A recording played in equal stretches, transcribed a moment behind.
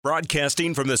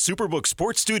Broadcasting from the Superbook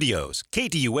Sports Studios,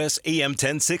 KDUS AM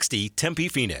 1060 Tempe,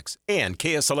 Phoenix, and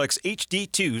KSLX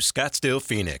HD2 Scottsdale,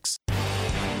 Phoenix.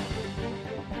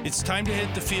 It's time to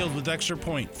hit the field with Extra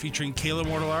Point, featuring Kayla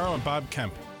Mortellaro and Bob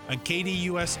Kemp on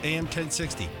KDUS AM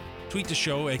 1060. Tweet the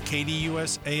show at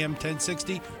KDUS AM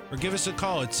 1060 or give us a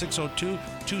call at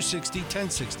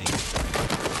 602-260-1060.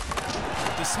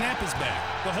 The snap is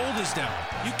back. The hold is down.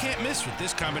 You can't miss with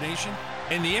this combination.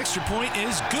 And the Extra Point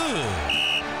is good.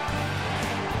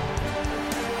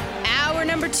 Hour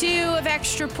number 2 of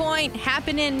Extra Point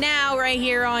happening now right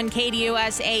here on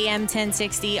KDUS AM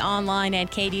 1060, online at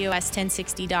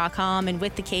KDUS1060.com, and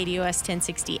with the KDUS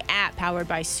 1060 app powered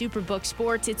by Superbook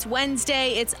Sports. It's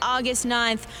Wednesday. It's August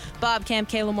 9th. Bob Kemp,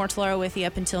 Kayla Mortellaro with you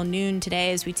up until noon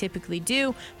today, as we typically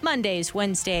do. Mondays,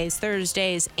 Wednesdays,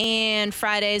 Thursdays, and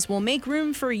Fridays. We'll make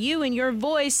room for you and your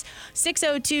voice.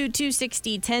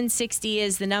 602-260-1060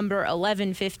 is the number,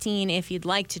 1115 if you'd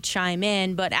like to chime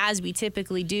in. But as we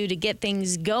typically do to get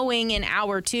things going in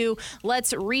hour 2,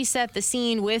 let's reset the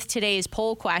scene with today's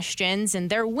poll questions and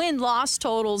their win-loss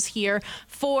totals here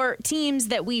for teams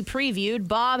that we previewed.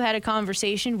 Bob had a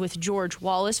conversation with George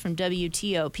Wallace from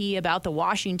WTOP about the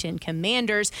Washington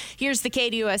Commanders. Here's the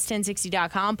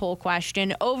KDUS1060.com poll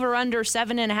question. Over under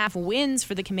 7.5 wins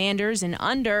for the Commanders, and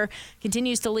under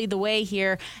continues to lead the way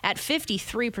here at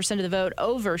 53% of the vote,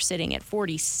 over sitting at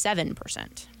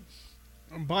 47%.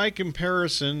 By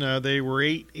comparison, they were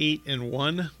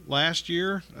 8-1 last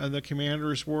year. The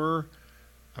Commanders were,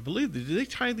 I believe, did they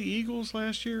tie the Eagles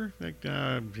last year?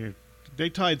 They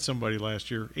tied somebody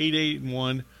last year,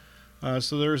 8-1.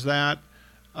 So there's that.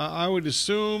 I would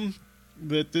assume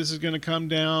that this is going to come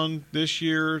down this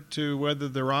year to whether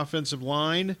their offensive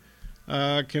line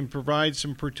can provide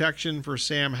some protection for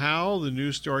Sam Howell, the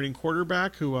new starting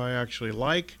quarterback, who I actually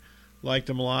like.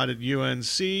 Liked him a lot at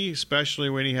UNC, especially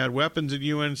when he had weapons at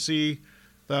UNC.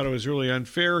 Thought it was really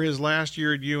unfair his last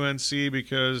year at UNC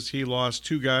because he lost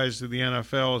 2 guys to the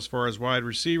NFL as far as wide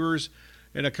receivers,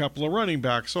 and a couple of running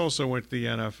backs also went to the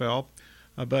NFL.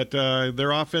 But their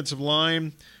offensive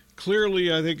line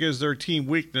clearly, I think, is their team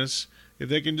weakness. If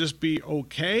they can just be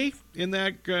okay in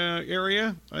that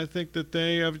area, I think that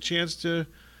they have a chance to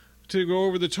go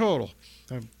over the total.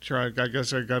 I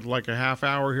guess I got like a half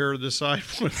hour here to decide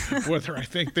whether I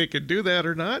think they could do that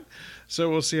or not. So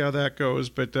we'll see how that goes.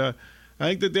 But I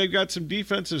think that they've got some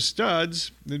defensive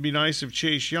studs. It'd be nice if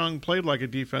Chase Young played like a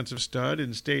defensive stud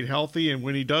and stayed healthy. And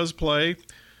when he does play,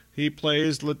 he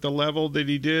plays at the level that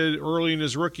he did early in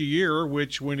his rookie year,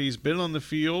 which when he's been on the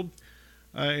field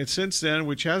and since then,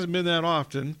 which hasn't been that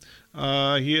often,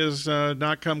 he has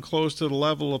not come close to the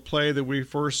level of play that we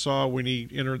first saw when he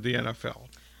entered the NFL.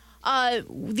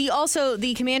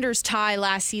 The Commanders' tie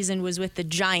last season was with the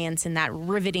Giants in that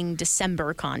riveting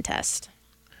December contest.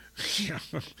 Yeah.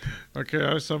 Okay,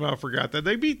 I somehow forgot that.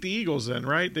 They beat the Eagles then,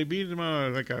 right? They beat them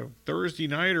on like a Thursday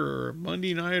night or a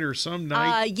Monday night or some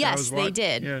night. Yes, they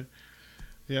did. Yeah.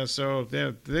 Yeah, so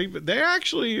they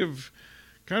actually have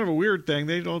kind of a weird thing.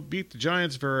 They don't beat the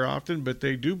Giants very often, but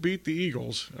they do beat the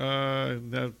Eagles,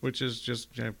 which is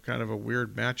just kind of a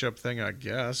weird matchup thing, I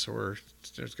guess, or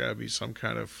there's got to be some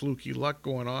kind of fluky luck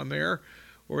going on there,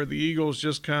 or the Eagles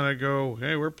just kind of go,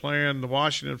 hey, we're playing the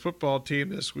Washington football team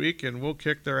this week, and we'll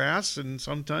kick their ass, and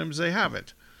sometimes they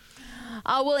haven't.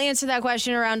 We'll answer that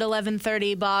question around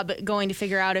 11:30. Bob going to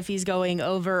figure out if he's going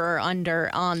over or under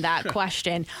on that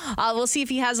question. We'll see if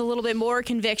he has a little bit more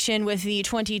conviction with the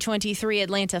 2023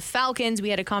 Atlanta Falcons. We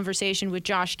had a conversation with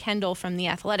Josh Kendall from The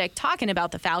Athletic talking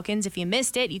about the Falcons. If you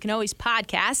missed it, you can always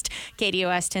podcast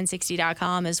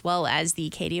KDUS1060.com as well as the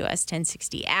KDUS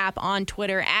 1060 app, on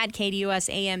Twitter at KDUS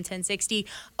AM 1060.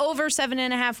 Over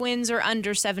 7.5 wins or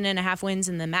under 7.5 wins,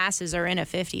 and the masses are in a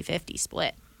 50-50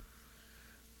 split.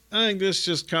 I think this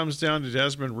just comes down to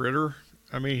Desmond Ridder.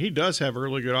 I mean, he does have a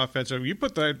really good offensive. You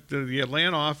put the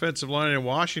Atlanta offensive line in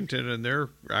Washington, and they're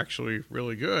actually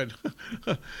really good.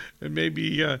 And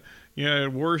maybe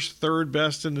worst, third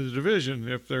best in the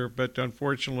division but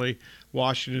unfortunately,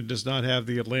 Washington does not have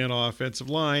the Atlanta offensive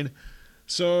line.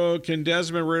 So can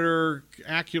Desmond Ridder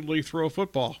accurately throw a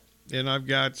football? And I've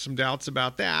got some doubts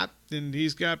about that. And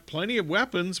he's got plenty of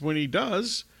weapons when he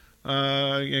does.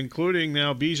 Including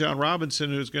now Bijan Robinson,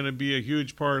 who's going to be a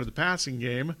huge part of the passing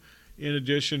game, in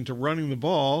addition to running the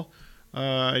ball.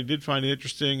 I did find it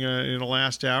interesting in the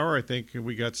last hour. I think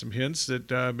we got some hints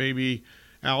that maybe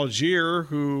Algier,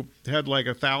 who had like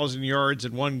 1,000 yards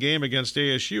in one game against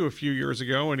ASU a few years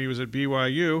ago when he was at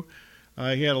BYU,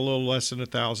 he had a little less than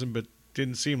 1,000, but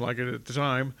didn't seem like it at the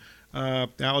time.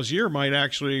 Algier might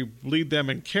actually lead them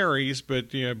in carries, but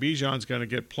Bijan's going to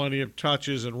get plenty of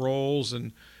touches and rolls,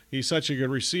 and he's such a good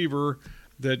receiver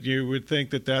that you would think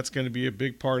that that's going to be a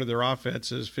big part of their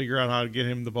offense, is figure out how to get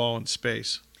him the ball in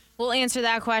space. We'll answer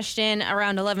that question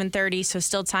around 11:30, so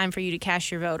still time for you to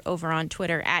cast your vote over on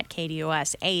Twitter at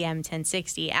KDUS AM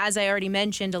 1060. As I already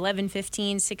mentioned,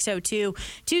 11:15, 602,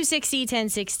 260,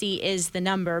 1060 is the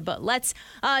number. But let's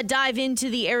dive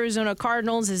into the Arizona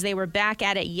Cardinals as they were back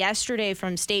at it yesterday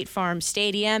from State Farm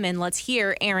Stadium, and let's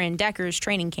hear Aaron Decker's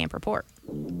training camp report.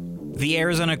 The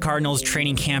Arizona Cardinals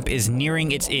training camp is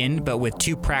nearing its end, but with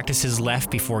 2 practices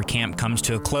left before camp comes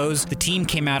to a close, the team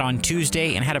came out on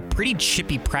Tuesday and had a pretty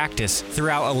chippy practice.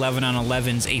 Throughout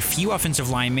 11-on-11s, a few offensive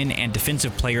linemen and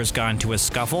defensive players got into a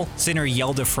scuffle. Center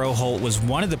Yelda Froholt was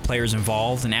one of the players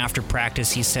involved, and after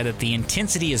practice, he said that the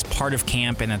intensity is part of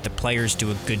camp and that the players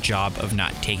do a good job of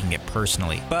not taking it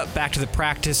personally. But back to the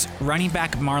practice, running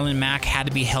back Marlon Mack had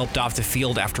to be helped off the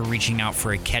field after reaching out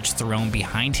for a catch thrown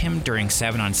behind him during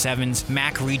 7-on-7s.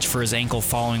 Mack reached for his ankle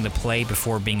following the play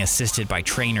before being assisted by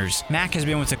trainers. Mack has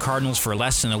been with the Cardinals for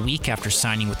less than a week after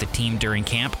signing with the team during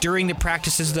camp. During the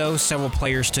practices, though, several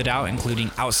players stood out,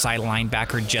 including outside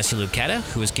linebacker Jesse Luketa,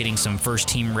 who is getting some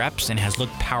first-team reps and has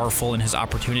looked powerful in his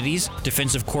opportunities.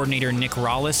 Defensive coordinator Nick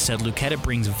Rawlis said Luketa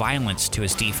brings violence to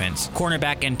his defense.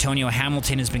 Cornerback Antonio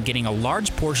Hamilton has been getting a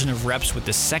large portion of reps with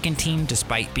the second team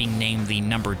despite being named the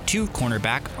number 2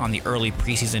 cornerback on the early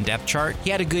preseason depth chart. He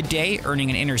had a good day,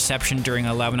 earning an interception during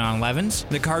 11-on-11s.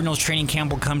 The Cardinals training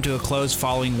camp will come to a close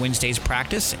following Wednesday's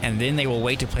practice, and then they will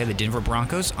wait to play the Denver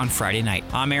Broncos on Friday night.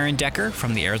 I'm Aaron Decker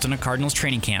from the Arizona Cardinals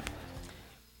training camp.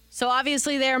 So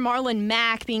obviously there, Marlon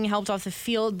Mack being helped off the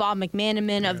field. Bob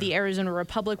McManaman of the Arizona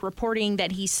Republic reporting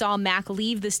that he saw Mack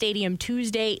leave the stadium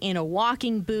Tuesday in a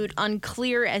walking boot.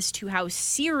 Unclear as to how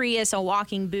serious a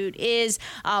walking boot is,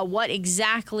 what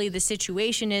exactly the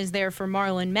situation is there for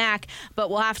Marlon Mack, but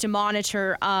we'll have to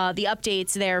monitor the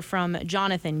updates there from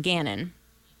Jonathan Gannon.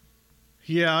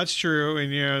 Yeah, that's true.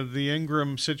 And, the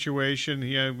Ingram situation,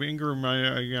 Ingram,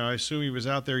 I assume he was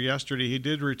out there yesterday. He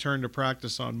did return to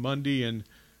practice on Monday, and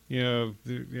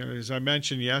as I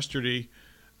mentioned yesterday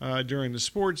during the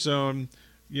Sports Zone,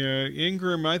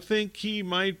 Ingram, I think he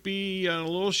might be on a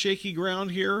little shaky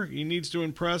ground here. He needs to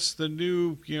impress the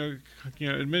new,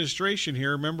 administration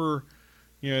here. Remember,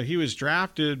 he was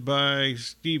drafted by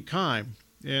Steve Keim,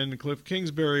 and Cliff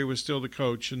Kingsbury was still the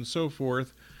coach and so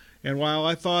forth. And while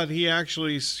I thought he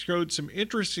actually showed some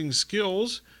interesting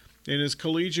skills in his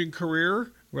collegiate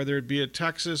career, whether it be at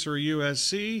Texas or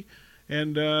USC,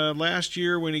 and last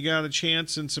year when he got a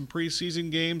chance in some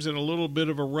preseason games and a little bit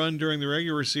of a run during the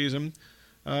regular season,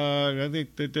 I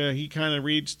think that he kind of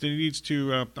needs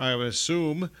to, I would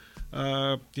assume,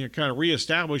 kind of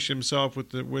reestablish himself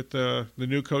with the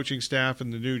new coaching staff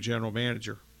and the new general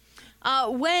manager.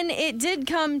 When it did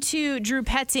come to Drew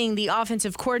Petting, the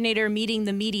offensive coordinator, meeting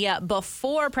the media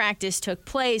before practice took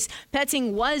place,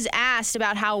 Petting was asked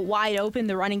about how wide open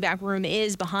the running back room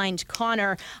is behind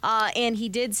Connor. And he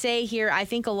did say here, I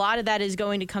think a lot of that is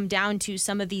going to come down to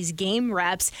some of these game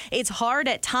reps. It's hard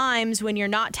at times when you're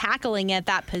not tackling at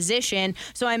that position.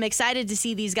 So I'm excited to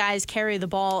see these guys carry the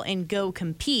ball and go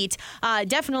compete.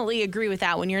 Definitely agree with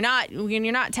that. When you're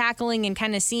not tackling and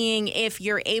kind of seeing if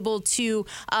you're able to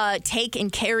take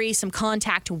and carry some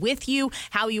contact with you,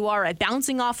 how you are at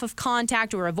bouncing off of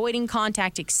contact or avoiding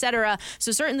contact, etc.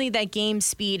 So certainly that game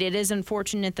speed, it is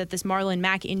unfortunate that this Marlon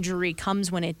Mack injury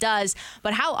comes when it does,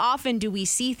 but how often do we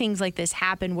see things like this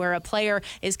happen where a player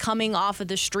is coming off of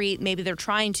the street, maybe they're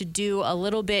trying to do a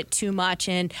little bit too much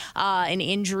and an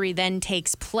injury then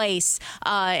takes place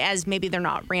as maybe they're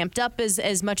not ramped up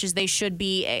as much as they should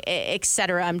be,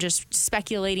 etc. I'm just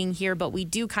speculating here, but we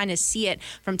do kind of see it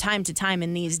from time to time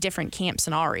in these different camp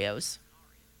scenarios.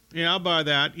 Yeah, I'll buy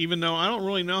that, even though I don't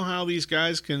really know how these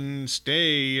guys can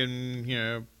stay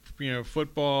in,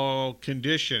 football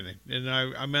condition. And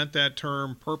I meant that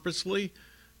term purposely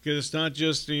because it's not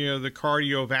just, the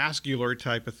cardiovascular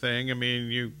type of thing. I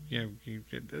mean,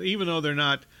 even though they're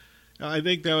not, I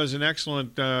think that was an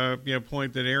excellent,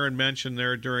 point that Aaron mentioned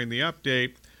there during the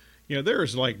update.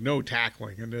 There's like no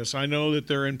tackling in this. I know that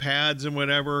they're in pads and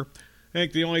whatever. I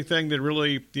think the only thing that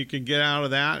really you can get out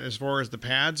of that as far as the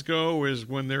pads go is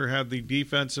when they have the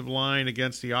defensive line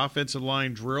against the offensive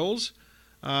line drills.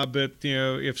 But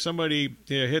if somebody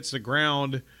hits the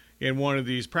ground in one of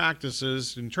these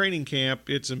practices in training camp,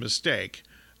 it's a mistake.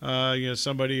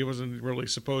 Somebody wasn't really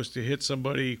supposed to hit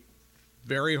somebody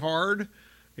very hard.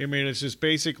 I mean, it's just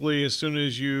basically as soon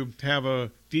as you have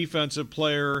a defensive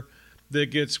player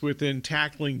that gets within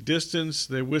tackling distance,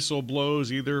 the whistle blows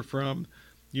either from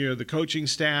the coaching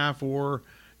staff or,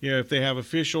 if they have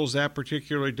officials that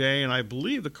particular day. And I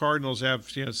believe the Cardinals have,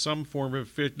 some form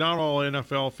of, not all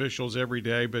NFL officials every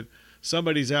day, but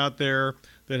somebody's out there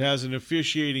that has an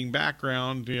officiating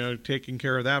background, taking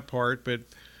care of that part. But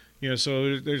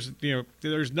so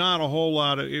there's not a whole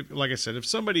lot of, like I said, if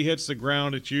somebody hits the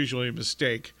ground, it's usually a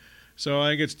mistake. So I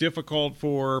think it's difficult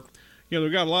for,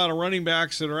 they've got a lot of running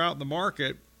backs that are out in the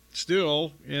market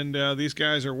still, and these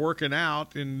guys are working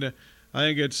out, and I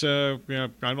think it's, I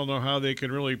don't know how they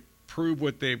can really prove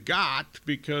what they've got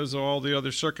because all the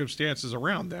other circumstances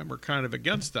around them are kind of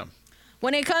against them.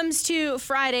 When it comes to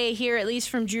Friday here, at least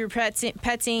from Drew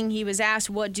Petzing, he was asked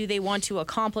what do they want to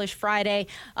accomplish Friday.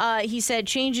 He said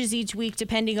changes each week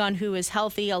depending on who is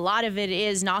healthy. A lot of it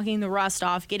is knocking the rust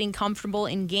off, getting comfortable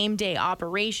in game day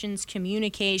operations,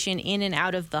 communication in and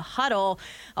out of the huddle.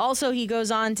 Also, he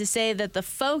goes on to say that the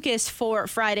focus for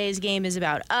Friday's game is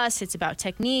about us. It's about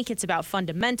technique. It's about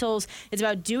fundamentals. It's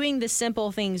about doing the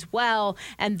simple things well,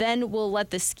 and then we'll let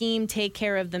the scheme take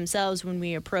care of themselves when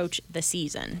we approach the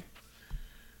season.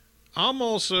 I'm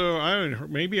also,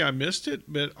 maybe I missed it,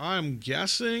 but I'm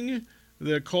guessing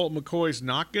that Colt McCoy's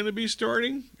not going to be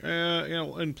starting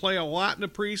and play a lot in the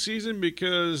preseason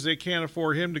because they can't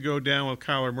afford him to go down with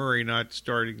Kyler Murray not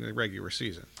starting the regular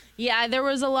season. Yeah, there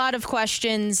was a lot of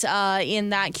questions in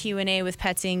that Q&A with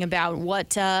Petzing about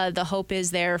what the hope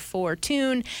is there for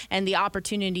Tune and the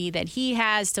opportunity that he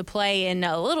has to play in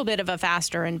a little bit of a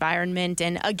faster environment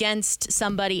and against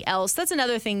somebody else. That's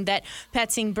another thing that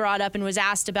Petzing brought up and was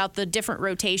asked about the different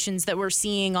rotations that we're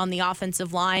seeing on the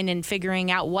offensive line and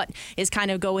figuring out what is kind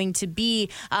of going to be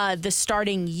the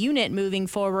starting unit moving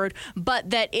forward, but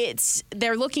that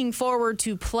they're looking forward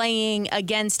to playing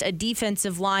against a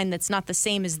defensive line that's not the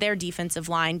same as their defensive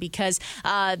line because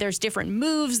there's different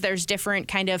moves, there's different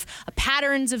kind of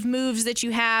patterns of moves that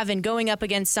you have, and going up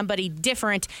against somebody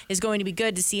different is going to be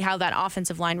good to see how that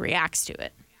offensive line reacts to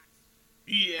it.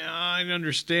 Yeah, I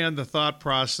understand the thought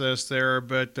process there,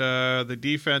 but the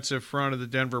defensive front of the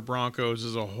Denver Broncos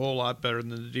is a whole lot better than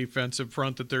the defensive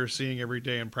front that they're seeing every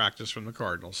day in practice from the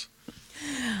Cardinals.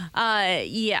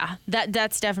 Yeah,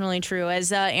 that's definitely true.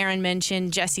 As Aaron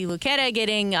mentioned, Jesse Luketa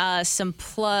getting some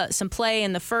play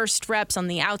in the first reps on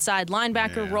the outside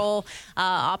linebacker role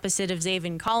opposite of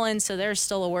Zaven Collins, so there's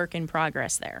still a work in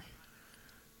progress there.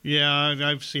 Yeah,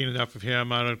 I've seen enough of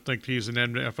him. I don't think he's an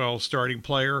NFL starting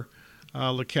player.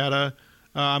 Luketa.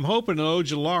 I'm hoping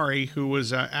Ojulari, who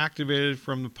was activated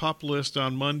from the PUP list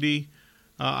on Monday,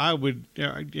 I would,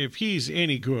 if he's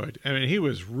any good, I mean, he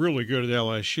was really good at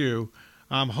LSU.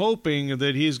 I'm hoping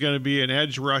that he's going to be an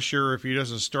edge rusher. If he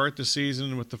doesn't start the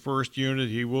season with the first unit,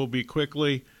 he will be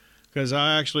quickly, because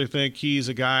I actually think he's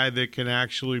a guy that can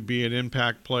actually be an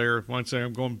impact player. Once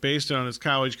I'm going based on his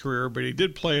college career, but he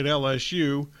did play at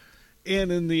LSU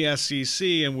and in the SEC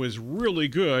and was really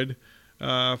good.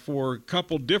 For a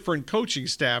couple different coaching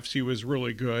staffs, he was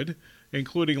really good,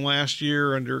 including last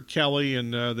year under Kelly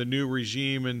and the new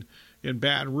regime in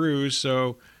Baton Rouge.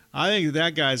 So I think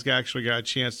that guy's actually got a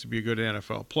chance to be a good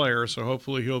NFL player. So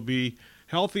hopefully he'll be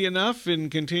healthy enough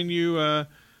and continue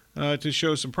to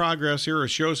show some progress here, or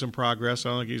show some progress. I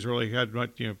don't think he's really had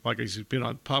much, like he's been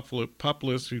on PUP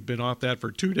list. He's been off that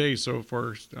for 2 days so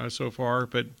far,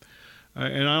 but.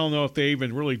 And I don't know if they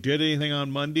even really did anything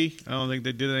on Monday. I don't think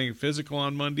they did anything physical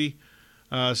on Monday.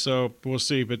 So we'll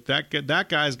see. But that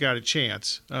guy's got a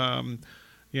chance. I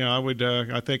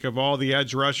think of all the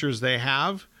edge rushers they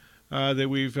have that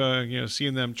we've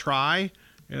seen them try,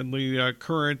 and the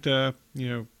current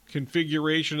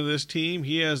configuration of this team,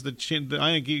 he has I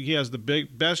think he has the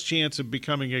best chance of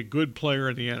becoming a good player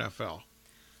in the NFL.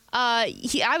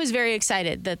 I was very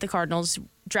excited that the Cardinals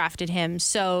drafted him,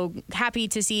 so happy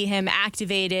to see him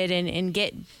activated and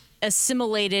get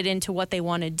assimilated into what they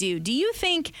want to do. Do you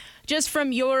think, just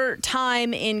from your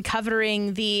time in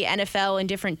covering the NFL and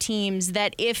different teams,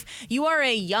 that if you are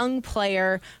a young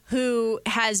player who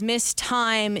has missed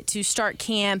time to start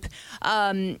camp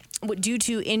due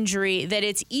to injury, that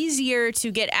it's easier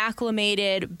to get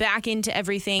acclimated back into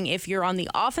everything if you're on the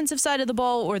offensive side of the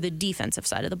ball or the defensive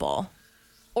side of the ball?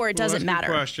 Or it doesn't matter?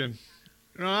 Good question.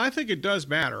 No, I think it does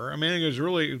matter. I mean, I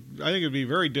think it'd be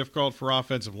very difficult for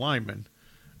offensive linemen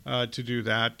to do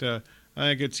that. I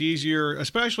think it's easier,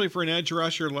 especially for an edge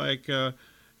rusher like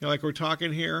we're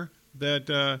talking here, that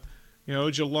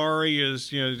Ojulari is,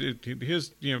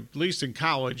 his, at least in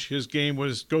college, his game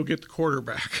was go get the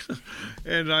quarterback,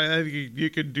 and I think you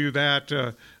can do that.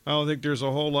 I don't think there's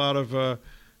a whole lot of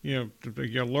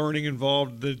learning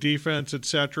involved, the defense,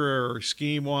 etc., or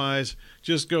scheme-wise.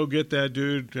 Just go get that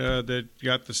dude that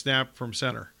got the snap from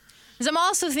center. Because I'm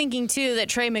also thinking, too, that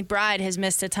Trey McBride has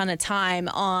missed a ton of time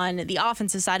on the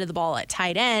offensive side of the ball at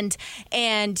tight end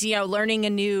and, learning a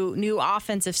new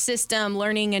offensive system,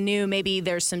 learning maybe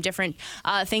there's some different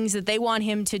things that they want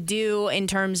him to do in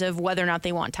terms of whether or not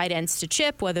they want tight ends to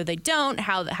chip, whether they don't,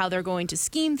 how they're going to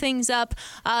scheme things up.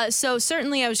 So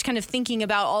certainly I was kind of thinking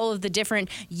about all of the different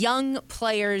young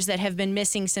players that have been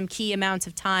missing some key amounts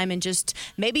of time, and just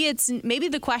maybe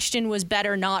the question was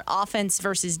better not offense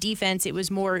versus defense. It was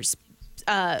more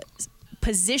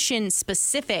position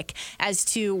specific as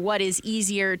to what is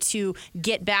easier to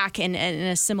get back and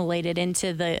assimilate it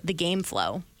into the game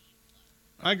flow.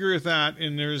 I agree with that.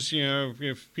 And there's,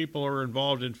 if people are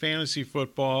involved in fantasy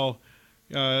football,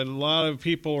 a lot of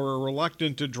people are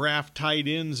reluctant to draft tight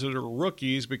ends that are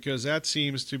rookies because that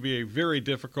seems to be a very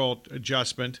difficult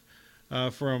adjustment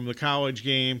from the college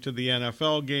game to the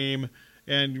NFL game.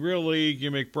 And really,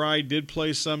 McBride did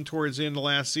play some towards the end of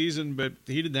last season, but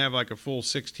he didn't have like a full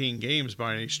 16 games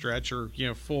by any stretch, or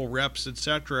full reps,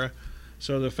 etc.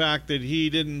 So the fact that he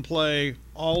didn't play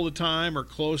all the time or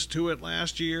close to it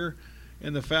last year,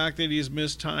 and the fact that he's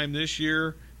missed time this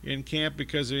year in camp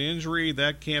because of injury,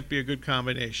 that can't be a good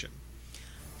combination.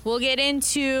 We'll get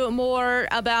into more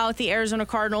about the Arizona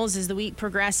Cardinals as the week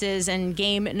progresses, and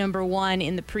game number 1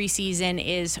 in the preseason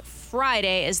is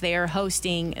Friday as they are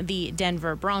hosting the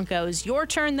Denver Broncos. Your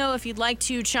turn, though, if you'd like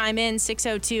to chime in.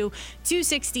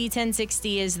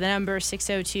 602-260-1060 is the number,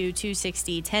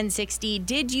 602-260-1060.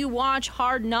 Did you watch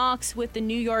Hard Knocks with the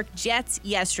New York Jets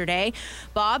yesterday?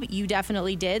 Bob, you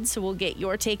definitely did, so we'll get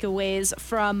your takeaways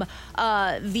from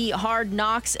the Hard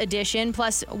Knocks edition.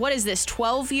 Plus, what is this,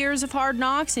 12 years of Hard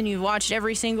Knocks, and you've watched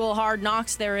every single Hard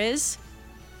Knocks there is?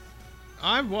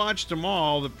 I've watched them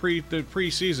all, the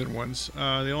preseason ones.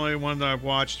 The only one that I've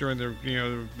watched during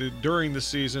during the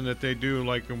season that they do,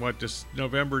 like in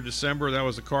November, December, that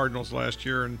was the Cardinals last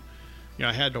year, and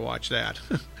I had to watch that.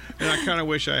 And I kind of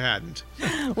wish I hadn't.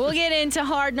 We'll get into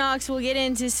Hard Knocks. We'll get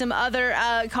into some other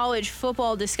college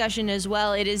football discussion as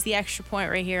well. It is the Extra Point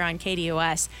right here on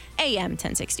KDUS AM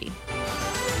 1060.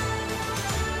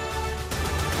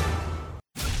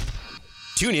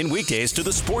 Tune in weekdays to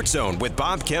the Sports Zone with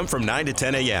Bob Kemp from 9 to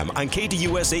 10 a.m. on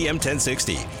KDUS AM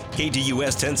 1060,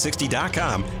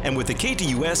 KDUS1060.com, and with the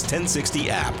KDUS 1060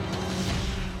 app.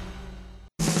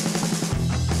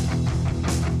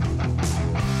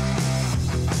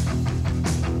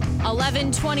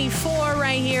 $11:24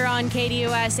 right here on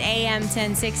KDUS AM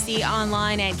 1060,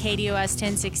 online at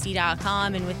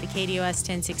KDUS1060.com, and with the KDUS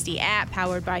 1060 app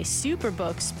powered by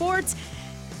Superbook Sports.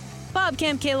 Bob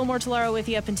Kemp, Kayla Mortellaro with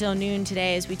you up until noon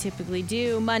today, as we typically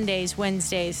do Mondays,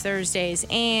 Wednesdays, Thursdays,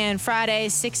 and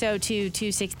Fridays.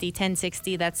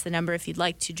 602-260-1060. That's the number if you'd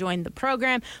like to join the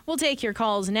program. We'll take your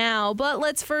calls now, but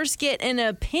let's first get an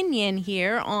opinion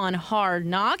here on Hard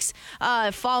Knocks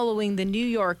following the New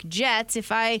York Jets.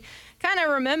 If I kind of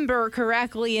remember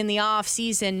correctly, in the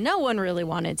offseason, no one really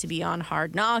wanted to be on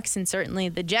Hard Knocks, and certainly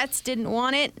the Jets didn't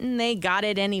want it, and they got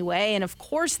it anyway. And of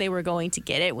course they were going to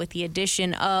get it with the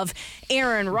addition of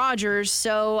Aaron Rodgers.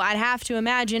 So I'd have to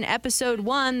imagine episode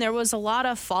 1, there was a lot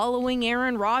of following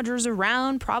Aaron Rodgers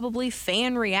around, probably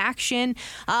fan reaction,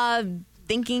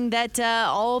 thinking that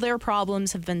all their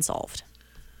problems have been solved.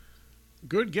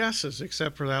 Good guesses,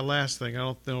 except for that last thing. I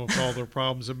don't know if all their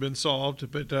problems have been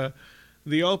solved, but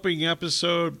the opening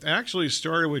episode actually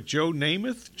started with Joe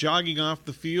Namath jogging off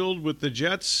the field with the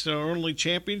Jets' only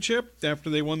championship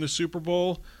after they won the Super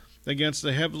Bowl against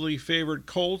the heavily favored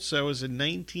Colts. That was in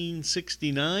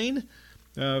 1969.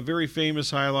 Very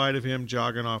famous highlight of him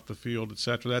jogging off the field,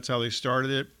 etc. That's how they started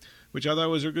it, which I thought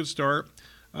was a good start.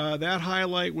 That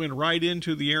highlight went right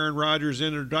into the Aaron Rodgers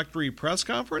introductory press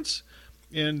conference,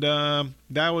 and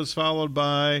that was followed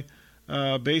by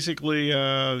basically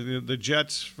the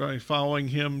Jets following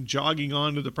him jogging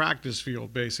onto the practice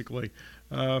field, basically,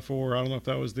 for, I don't know if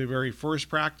that was the very first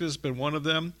practice, but one of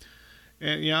them.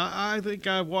 And I think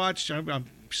I'm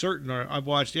certain I've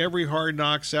watched every Hard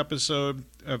Knocks episode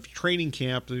of training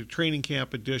camp, the training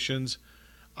camp editions.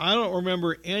 I don't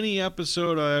remember any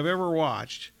episode I've ever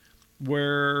watched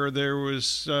where there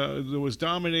was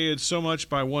dominated so much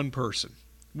by one person,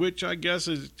 which I guess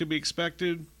is to be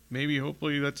expected. Maybe,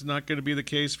 hopefully, that's not going to be the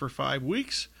case for 5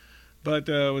 weeks, but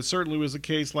it certainly was the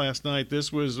case last night.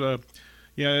 This was,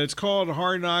 it's called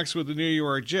Hard Knocks with the New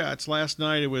York Jets. Last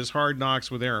night it was Hard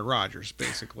Knocks with Aaron Rodgers,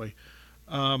 basically.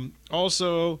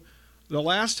 Also, the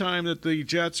last time that the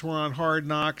Jets were on Hard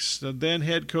Knocks, the then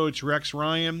head coach Rex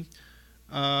Ryan,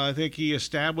 I think he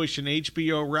established an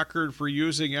HBO record for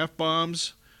using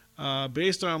F-bombs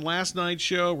Based on last night's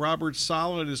show, Robert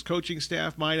Saleh and his coaching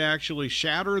staff might actually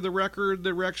shatter the record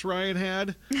that Rex Ryan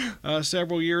had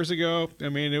several years ago. I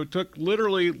mean, it took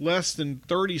literally less than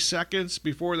 30 seconds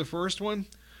before the first one.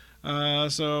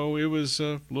 So it was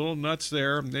a little nuts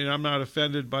there. And I'm not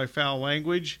offended by foul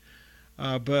language,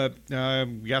 but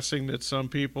I'm guessing that some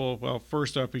people, well,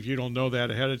 first up, if you don't know that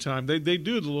ahead of time, they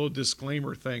do the little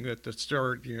disclaimer thing at the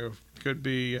start, could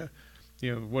be,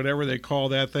 whatever they call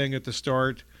that thing at the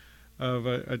start of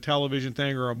a television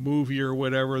thing or a movie or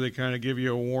whatever. They kind of give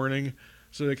you a warning.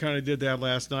 So they kind of did that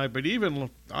last night. But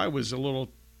even I was a little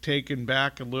taken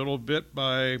back a little bit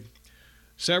by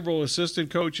several assistant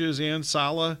coaches and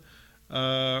Saleh,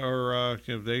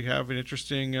 they have an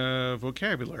interesting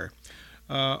vocabulary.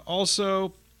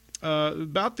 Also,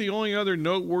 about the only other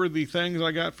noteworthy things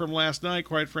I got from last night,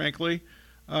 quite frankly,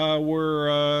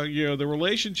 were the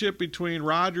relationship between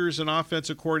Rodgers and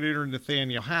offensive coordinator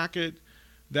Nathaniel Hackett.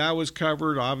 That was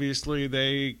covered. Obviously,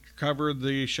 they covered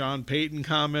the Sean Payton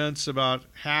comments about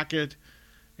Hackett,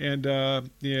 and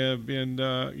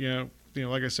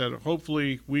like I said,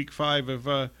 hopefully week 5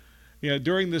 of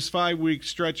during this 5-week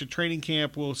stretch of training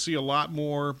camp, we'll see a lot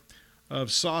more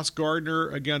of Sauce Gardner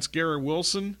against Garrett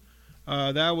Wilson.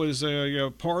 That was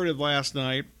part of last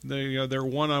night. Their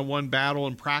one-on-one battle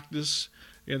in practice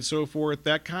and so forth.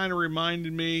 That kind of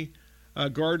reminded me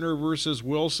Gardner versus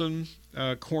Wilson,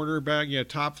 cornerback,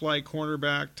 top flight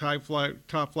cornerback,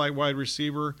 top flight wide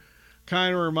receiver.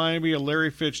 Kind of reminded me of Larry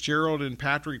Fitzgerald and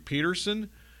Patrick Peterson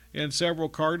in several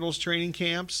Cardinals training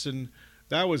camps, and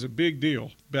that was a big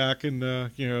deal back in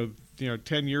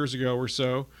 10 years ago or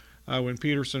so when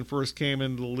Peterson first came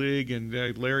into the league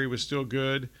and Larry was still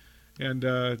good. And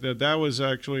that was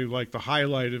actually like the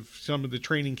highlight of some of the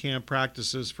training camp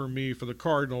practices for me for the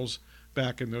Cardinals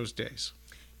back in those days.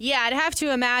 Yeah, I'd have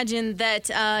to imagine that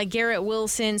Garrett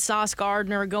Wilson, Sauce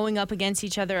Gardner going up against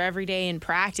each other every day in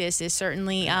practice is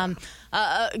certainly a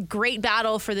great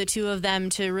battle for the two of them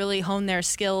to really hone their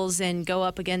skills and go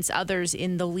up against others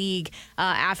in the league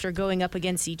after going up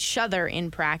against each other in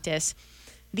practice.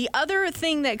 The other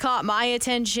thing that caught my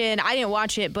attention, I didn't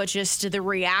watch it, but just the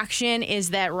reaction, is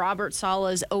that Robert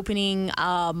Saleh's opening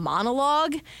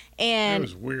monologue. And it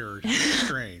was weird.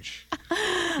 Strange.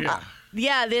 Yeah.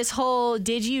 Yeah, this whole,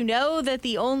 did you know that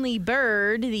the only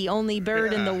bird in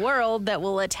the world that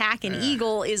will attack an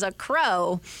eagle is a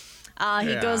crow?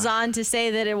 He goes on to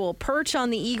say that it will perch on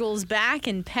the eagle's back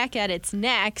and peck at its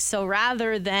neck. So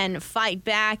rather than fight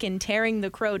back and tearing the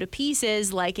crow to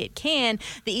pieces like it can,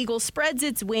 the eagle spreads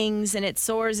its wings and it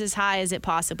soars as high as it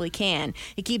possibly can.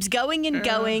 It keeps going and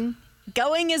going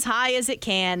as high as it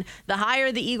can. The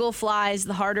higher the eagle flies,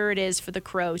 the harder it is for the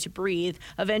crow to breathe.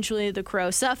 Eventually, the crow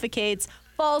suffocates,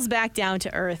 falls back down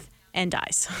to earth, and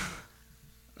dies.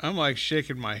 I'm like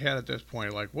shaking my head at this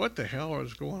point, like, what the hell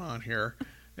is going on here?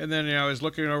 And then I was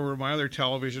looking over my other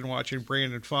television watching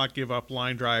Brandon Pfaadt give up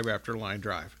line drive after line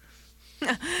drive.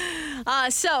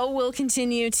 So we'll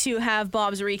continue to have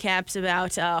Bob's recaps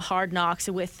about Hard Knocks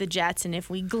with the Jets, and if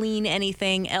we glean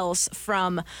anything else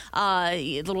from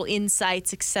little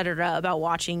insights, etc., about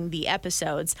watching the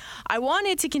episodes. I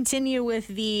wanted to continue with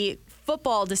the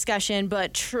football discussion,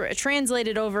 but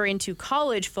translated over into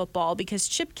college football because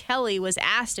Chip Kelly was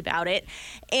asked about it.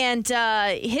 And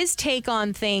his take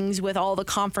on things with all the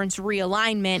conference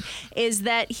realignment is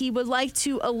that he would like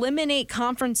to eliminate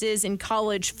conferences in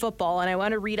college football. And I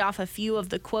want to read off a few of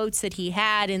the quotes that he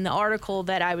had in the article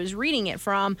that I was reading it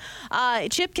from.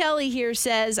 Chip Kelly here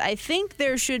says, I think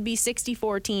there should be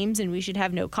 64 teams and we should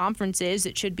have no conferences.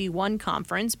 It should be one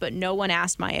conference, but no one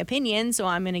asked my opinion, so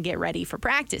I'm going to get ready for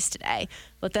practice today.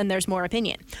 But then there's more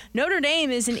opinion. Notre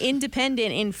Dame is an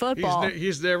independent in football.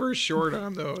 He's never short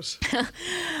on those.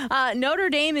 Notre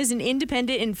Dame is an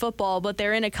independent in football, but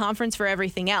they're in a conference for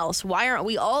everything else. Why aren't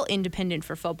we all independent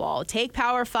for football? Take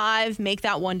Power 5, make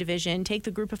that one division. Take the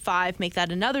Group of 5, make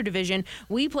that another division.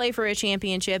 We play for a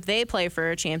championship. They play for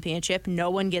a championship.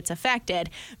 No one gets affected.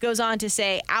 Goes on to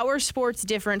say, our sport's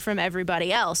different from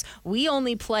everybody else. We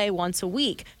only play once a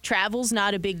week. Travel's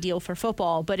not a big deal for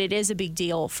football, but it is a big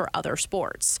deal for other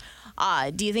sports.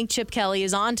 Do you think Chip Kelly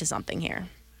is on to something here?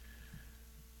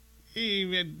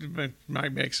 It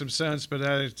might make some sense, but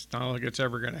it's not like it's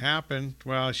ever going to happen.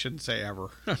 Well, I shouldn't say ever.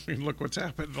 I mean, look what's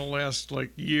happened in the last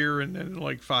year and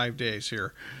then 5 days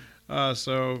here.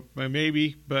 So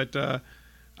maybe, but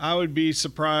I would be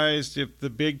surprised if the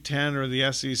Big Ten or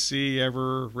the SEC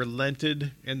ever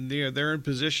relented, and they're in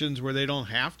positions where they don't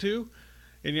have to.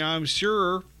 And I'm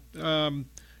sure.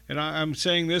 And I'm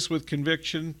saying this with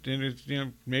conviction,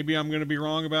 and maybe I'm going to be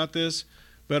wrong about this,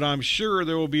 but I'm sure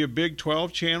there will be a Big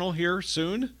 12 channel here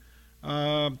soon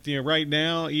Right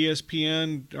now,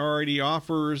 ESPN already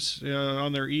offers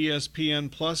on their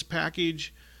ESPN Plus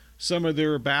package some of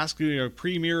their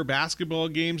premier basketball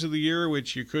games of the year,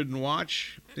 which you couldn't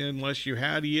watch unless you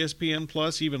had ESPN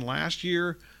Plus even last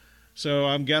year. So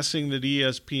I'm guessing that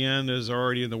ESPN is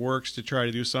already in the works to try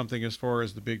to do something as far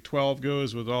as the Big 12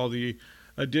 goes with all the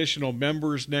additional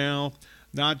members now,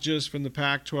 not just from the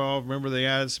Pac-12. Remember, they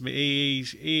added some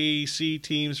AAC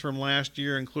teams from last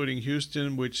year, including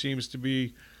Houston, which seems to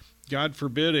be, God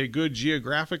forbid, a good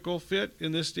geographical fit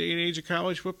in this day and age of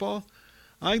college football.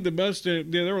 I think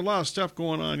there were a lot of stuff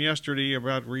going on yesterday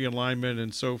about realignment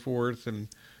and so forth, and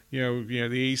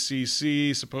the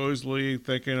ACC supposedly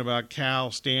thinking about Cal,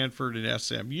 Stanford, and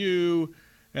SMU,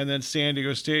 and then San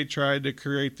Diego State tried to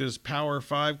create this Power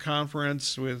 5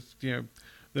 conference with the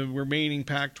remaining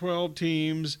Pac-12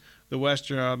 teams, the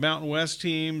Mountain West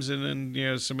teams, and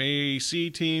then some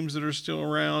AAC teams that are still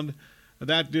around.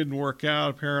 That didn't work out.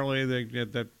 Apparently,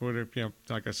 that would have,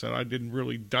 like I said, I didn't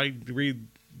really read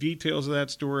details of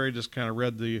that story. I just kind of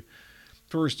read the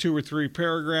first 2 or 3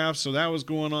 paragraphs, so that was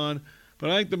going on. But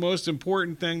I think the most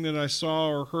important thing that I saw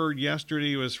or heard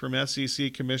yesterday was from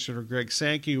SEC Commissioner Greg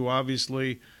Sankey, who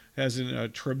obviously has a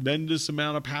tremendous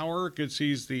amount of power because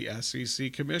he's the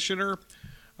SEC Commissioner.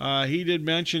 He did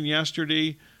mention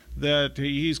yesterday that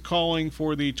he's calling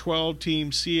for the 12-team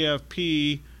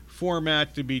CFP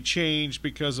format to be changed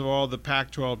because of all the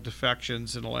Pac-12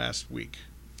 defections in the last week.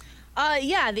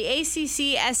 The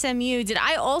ACC SMU. Did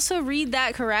I also read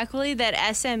that correctly,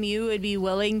 that SMU would be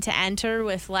willing to enter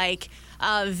with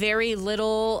very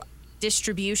little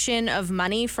distribution of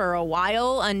money for a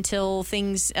while until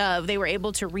things they were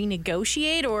able to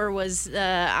renegotiate, or was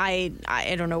I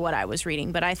don't know what I was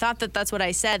reading, but I thought that's what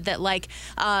I said, that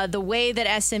the way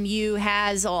that SMU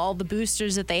has all the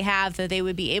boosters that they have, that they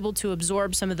would be able to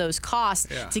absorb some of those costs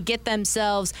to get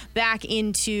themselves back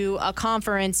into a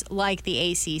conference like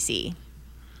the ACC.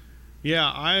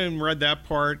 Yeah, I haven't read that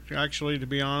part, actually, to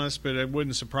be honest, but it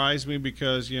wouldn't surprise me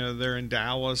because, they're in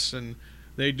Dallas and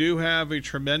they do have a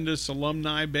tremendous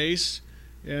alumni base,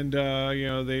 and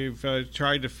they've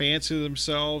tried to fancy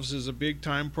themselves as a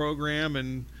big-time program,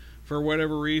 and for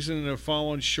whatever reason have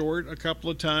fallen short a couple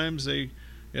of times. They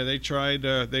tried.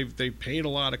 They paid a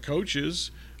lot of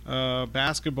coaches,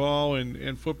 basketball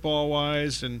and football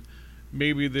wise, and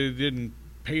maybe they didn't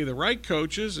pay the right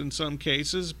coaches in some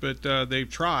cases, but they've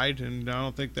tried, and I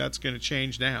don't think that's going to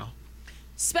change now.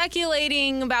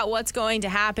 Speculating about what's going to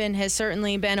happen has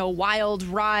certainly been a wild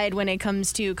ride when it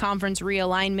comes to conference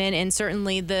realignment, and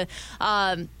certainly the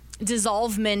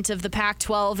dissolvement of the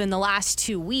Pac-12 in the last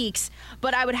 2 weeks.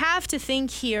 But I would have to think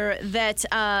here that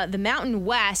the Mountain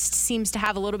West seems to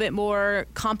have a little bit more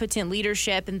competent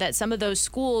leadership, and that some of those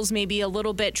schools may be a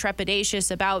little bit trepidatious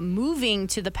about moving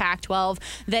to the Pac-12,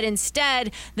 that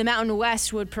instead the Mountain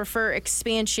West would prefer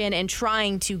expansion and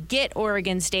trying to get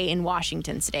Oregon State and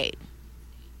Washington State.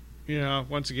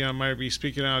 Once again, I might be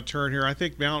speaking out of turn here. I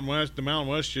think the Mountain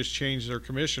West just changed their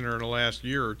commissioner in the last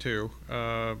year or two,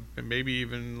 and maybe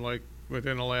even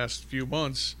within the last few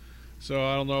months. So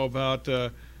I don't know about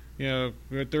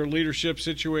what their leadership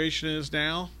situation is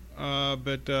now,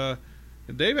 but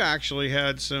they've actually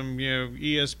had some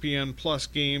ESPN Plus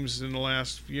games in the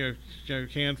last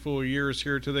handful of years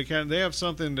here. They have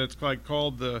something that's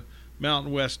called the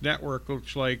Mountain West Network,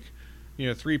 which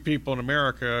 3 people in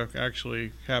America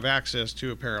actually have access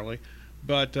to, apparently.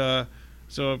 But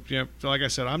so like I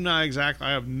said,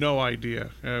 I have no idea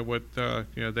what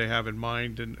they have in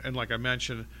mind, and like I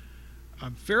mentioned,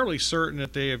 I'm fairly certain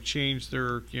that they have changed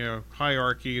their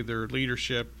hierarchy, their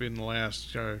leadership in the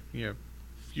last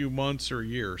few months or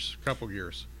couple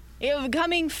years.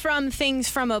 Coming from things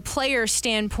from a player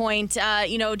standpoint,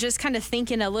 just kind of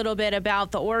thinking a little bit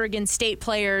about the Oregon State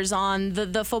players on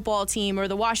the football team, or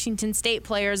the Washington State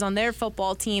players on their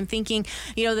football team, thinking,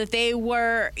 that they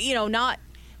were, not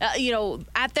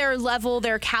at their level,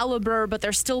 their caliber, but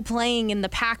they're still playing in the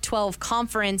Pac-12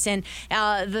 conference, and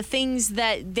the things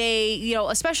that they,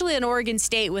 especially in Oregon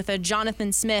State with a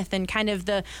Jonathan Smith and kind of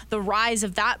the rise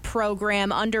of that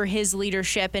program under his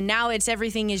leadership, and now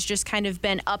everything has just kind of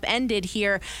been upended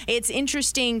here. It's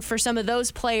interesting for some of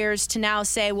those players to now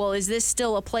say, well, is this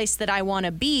still a place that I want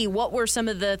to be? What were some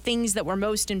of the things that were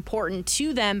most important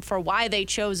to them for why they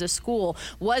chose a school?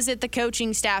 Was it the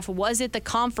coaching staff? Was it the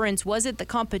conference? Was it the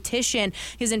competition? competition.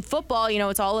 Because in football,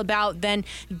 it's all about then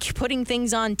putting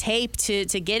things on tape to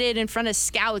get it in front of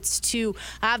scouts, to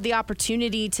have the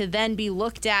opportunity to then be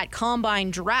looked at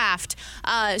combine draft.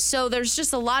 So there's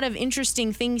just a lot of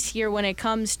interesting things here when it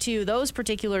comes to those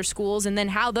particular schools, and then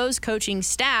how those coaching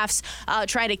staffs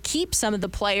try to keep some of the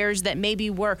players that maybe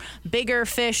were bigger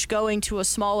fish going to a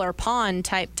smaller pond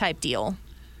type deal.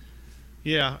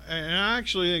 Yeah, and I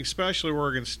actually think, especially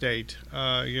Oregon State,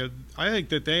 I think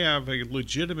that they have a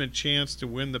legitimate chance to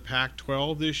win the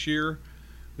Pac-12 this year.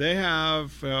 They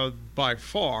have, by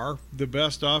far, the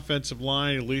best offensive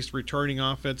line, at least returning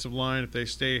offensive line, if they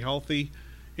stay healthy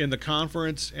in the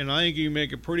conference. And I think you can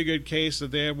make a pretty good case that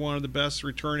they have one of the best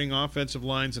returning offensive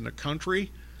lines in the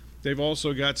country. They've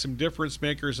also got some difference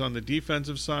makers on the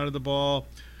defensive side of the ball.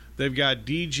 They've got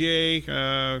DJ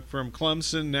from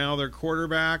Clemson, now their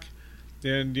quarterback.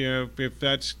 And, if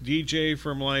that's DJ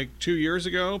from like 2 years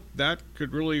ago, that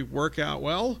could really work out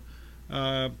well.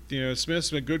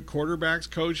 Smith's a good quarterbacks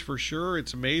coach for sure.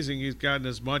 It's amazing he's gotten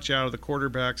as much out of the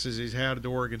quarterbacks as he's had at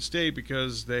Oregon State,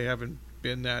 because they haven't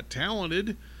been that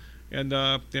talented. And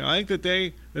I think that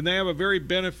they have a very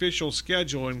beneficial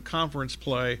schedule in conference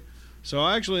play. So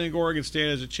I actually think Oregon State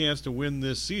has a chance to win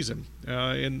this season,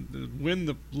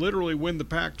 and literally win the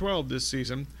Pac-12 this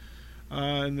season.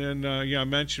 And then, I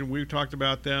mentioned, we talked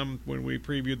about them when we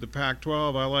previewed the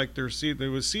Pac-12. I like their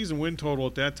season win total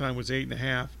at that time was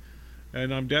 8.5,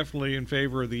 and I'm definitely in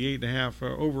favor of the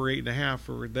 8.5, over 8.5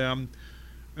 for them.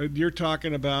 You're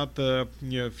talking about the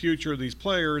future of these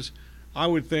players. I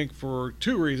would think for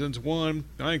two reasons. One,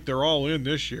 I think they're all in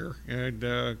this year, and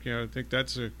I think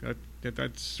that's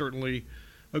certainly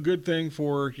a good thing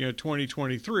for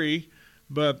 2023.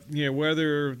 But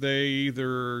whether they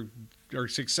either are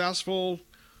successful,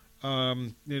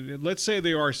 let's say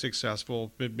they are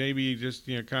successful, but maybe just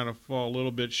kind of fall a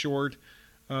little bit short,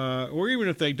 or even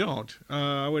if they don't,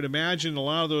 I would imagine a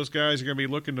lot of those guys are going to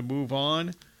be looking to move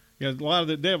on. They have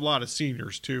a lot of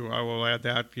seniors too. I will add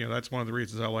that. That's one of the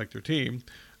reasons I like their team.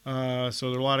 So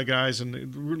there are a lot of guys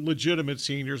and legitimate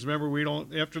seniors.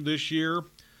 Remember, after this year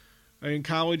in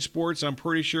college sports, I'm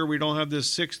pretty sure we don't have this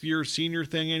 6th-year senior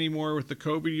thing anymore with the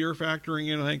COVID year factoring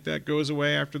in. I think that goes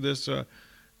away after this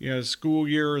school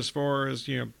year, as far as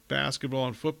basketball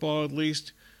and football at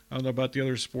least. I don't know about the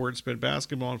other sports, but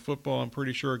basketball and football, I'm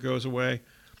pretty sure it goes away.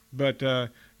 But I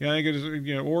think it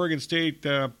is, Oregon State,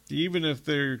 even if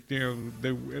they're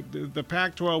the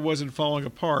Pac-12 wasn't falling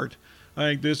apart, I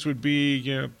think this would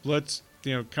be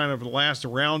kind of last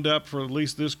roundup for at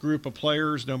least this group of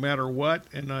players, no matter what.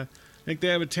 And I think they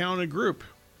have a talented group.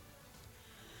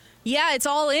 Yeah, it's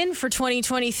all in for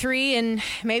 2023, and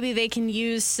maybe they can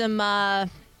use some,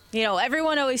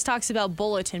 everyone always talks about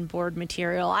bulletin board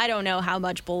material. I don't know how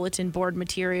much bulletin board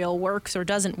material works or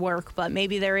doesn't work, but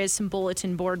maybe there is some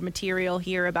bulletin board material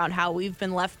here about how we've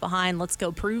been left behind. Let's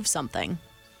go prove something.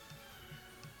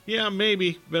 Yeah,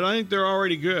 maybe, but I think they're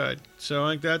already good. So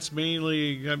I think that's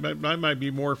mainly, I might be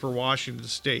more for Washington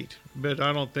State, but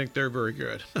I don't think they're very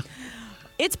good.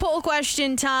 It's poll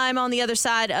question time. On the other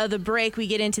side of the break, we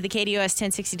get into the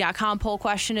KDUS1060.com poll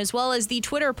question, as well as the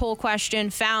Twitter poll question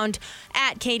found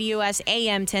at KDUS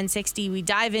AM 1060. We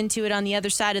dive into it on the other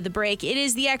side of the break. It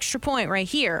is the Extra Point right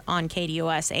here on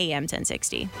KDUS AM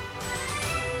 1060.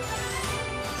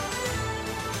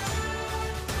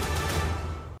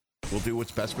 We'll do what's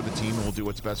best for the team, and we'll do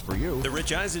what's best for you. The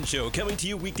Rich Eisen Show, coming to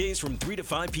you weekdays from 3 to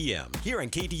 5 p.m. here on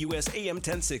KDUS AM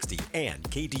 1060 and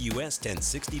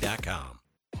KDUS1060.com.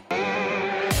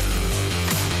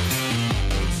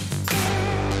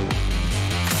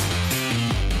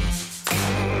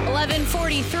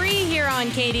 11:43 here on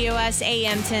KDUS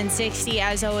AM 1060.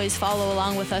 As always, follow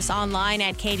along with us online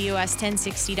at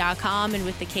KDUS1060.com and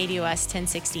with the KDUS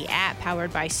 1060 app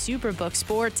powered by Superbook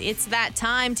Sports. It's that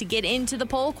time to get into the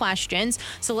poll questions.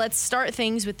 So let's start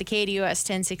things with the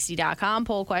KDUS1060.com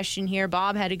poll question here.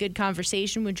 Bob had a good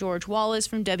conversation with George Wallace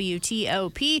from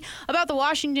WTOP about the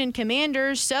Washington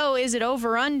Commanders. So is it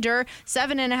over under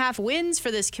 7.5 wins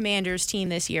for this Commanders team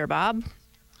this year, Bob?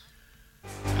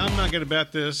 I'm not going to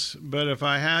bet this, but if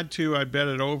I had to, I'd bet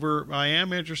it over. I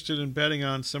am interested in betting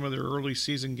on some of their early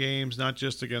season games, not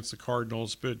just against the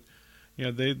Cardinals, but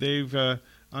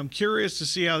I'm curious to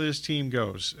see how this team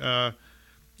goes.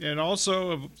 And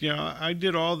also, I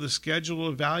did all the schedule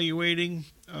evaluating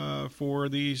for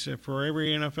every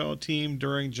NFL team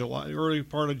during July, early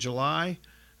part of July.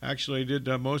 Actually, I did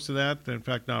most of that. In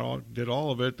fact, did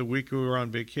all of it the week we were on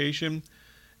vacation.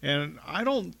 And I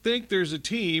don't think there's a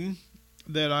team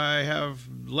that I have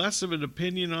less of an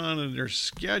opinion on in their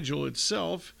schedule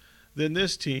itself than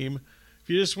this team. If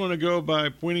you just want to go by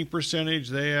winning percentage,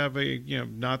 they have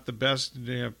not the best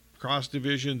cross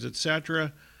divisions,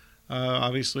 etc.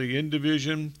 Obviously in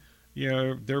division,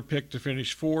 they're picked to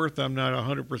finish fourth. I'm not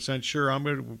 100% sure. I'm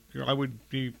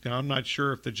not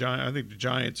sure if I think the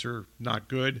Giants are not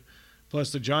good.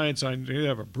 Plus the Giants, they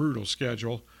have a brutal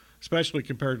schedule, especially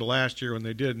compared to last year when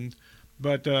they didn't.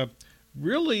 But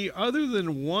really, other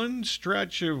than one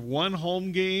stretch of one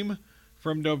home game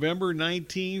from November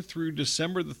 19th through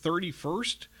December the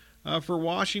 31st for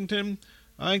Washington,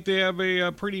 I think they have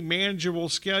a pretty manageable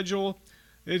schedule.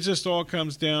 It just all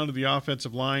comes down to the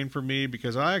offensive line for me,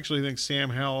 because I actually think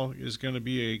Sam Howell is going to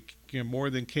be a more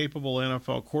than capable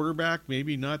NFL quarterback,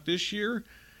 maybe not this year.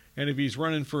 And if he's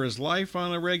running for his life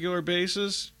on a regular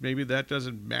basis, maybe that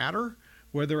doesn't matter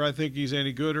whether I think he's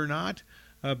any good or not.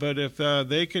 But if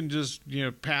they can just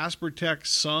pass protect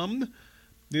some,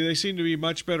 they seem to be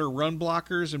much better run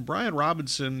blockers. And Brian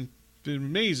Robinson, an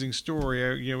amazing story.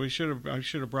 I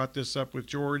should have brought this up with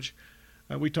George.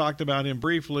 We talked about him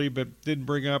briefly, but didn't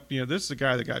bring up. This is the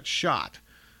guy that got shot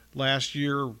last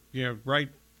year. Right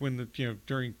when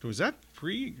was that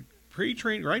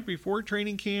pre-train, right before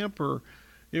training camp, or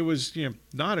it was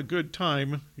not a good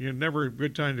time. Never a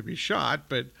good time to be shot,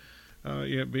 but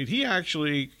he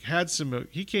actually had some.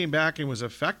 He came back and was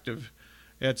effective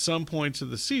at some points of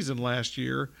the season last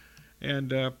year,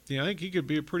 and I think he could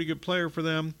be a pretty good player for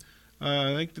them.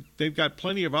 I think that they've got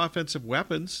plenty of offensive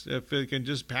weapons if they can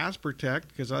just pass protect,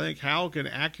 because I think Howell can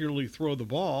accurately throw the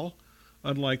ball,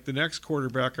 unlike the next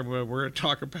quarterback we're going to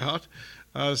talk about.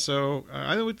 So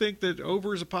I would think that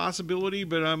over is a possibility,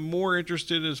 but I'm more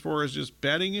interested as far as just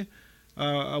betting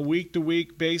a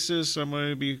week-to-week basis. I'm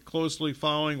going to be closely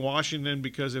following Washington,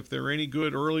 because if they're any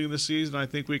good early in the season, I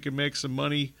think we can make some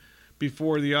money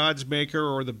before the odds maker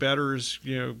or the bettors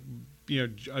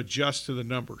adjust to the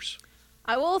numbers.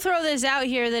 I will throw this out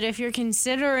here that if you're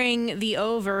considering the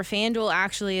over, FanDuel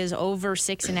actually is over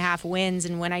 6.5 wins.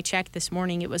 And when I checked this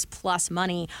morning, it was plus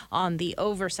money on the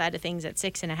over side of things at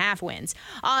 6.5 wins.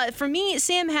 For me,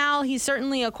 Sam Howell, he's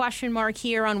certainly a question mark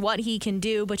here on what he can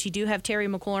do. But you do have Terry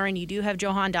McLaurin. You do have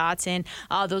Jahan Dotson.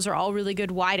 Those are all really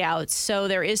good wideouts. So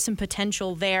there is some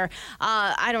potential there.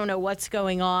 I don't know what's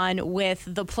going on with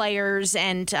the players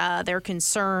and their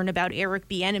concern about Eric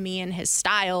Bieniemy and his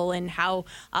style and how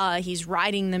he's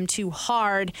riding them too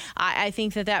hard. I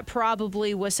think that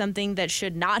probably was something that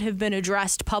should not have been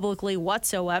addressed publicly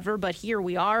whatsoever, but here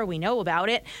we are. We know about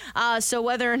it. So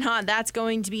whether or not that's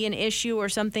going to be an issue or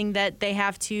something that they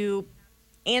have to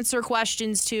answer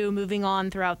questions to moving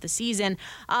on throughout the season,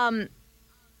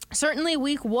 certainly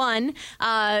week 1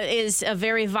 is a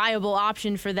very viable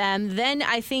option for them. Then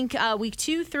I think week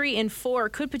 2, 3, and 4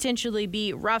 could potentially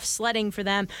be rough sledding for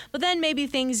them. But then maybe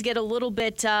things get a little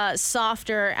bit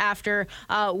softer after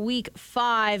week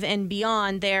 5 and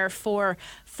beyond there for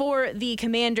the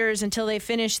Commanders until they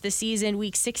finish the season.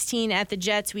 Week 16 at the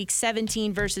Jets, week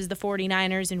 17 versus the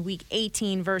 49ers, and week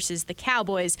 18 versus the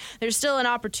Cowboys. There's still an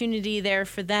opportunity there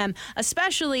for them,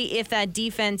 especially if that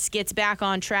defense gets back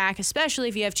on track, especially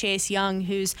if you have Chase Young,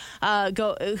 who's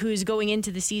going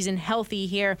into the season healthy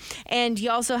here. And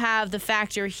you also have the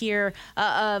factor here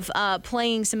of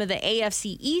playing some of the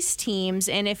AFC East teams.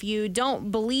 And if you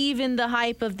don't believe in the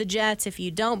hype of the Jets, if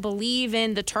you don't believe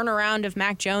in the turnaround of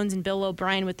Mac Jones and Bill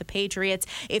O'Brien with the Patriots,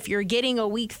 if you're getting a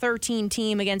week 13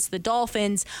 team against the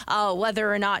Dolphins,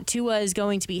 whether or not Tua is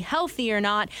going to be healthy or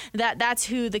not, that's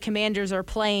who the Commanders are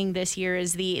playing this year,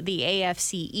 is the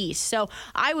AFC East. So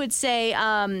I would say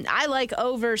I like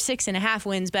over 6.5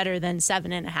 wins better than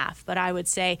 7.5, but I would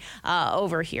say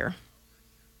over here.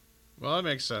 Well, that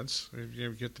makes sense.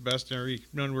 You get the best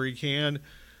none where you can.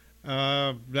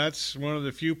 That's one of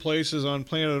the few places on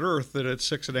planet Earth that it's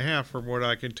 6.5, from what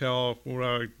I can tell when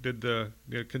I did the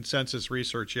consensus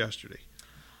research yesterday.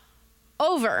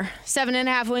 Over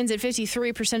 7.5 wins at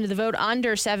 53% of the vote,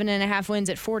 under 7.5 wins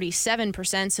at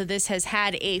 47%. So this has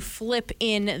had a flip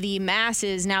in the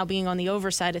masses now being on the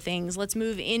over side of things. Let's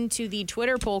move into the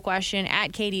Twitter poll question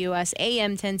at KDUS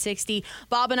AM 1060.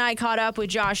 Bob and I caught up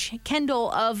with Josh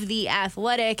Kendall of The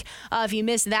Athletic. If you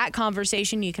missed that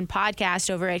conversation, you can podcast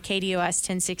over at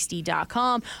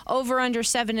KDUS1060.com. Over under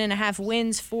 7.5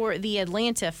 wins for the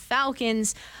Atlanta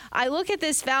Falcons. I look at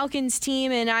this Falcons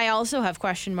team and I also have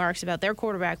question marks about their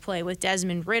quarterback play with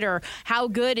Desmond Ridder. How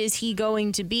good is he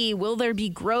going to be? Will there be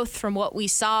growth from what we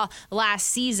saw last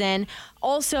season?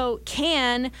 Also,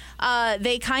 can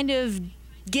they kind of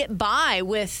get by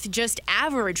with just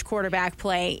average quarterback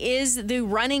play? Is the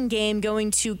running game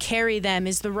going to carry them?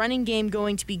 Is the running game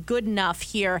going to be good enough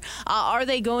here? Are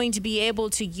they going to be able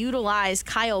to utilize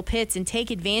Kyle Pitts and take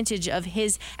advantage of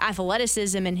his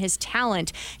athleticism and his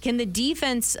talent? Can the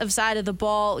defensive side of the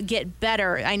ball get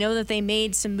better? I know that they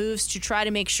made some moves to try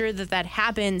to make sure that that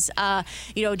happens.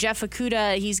 Jeff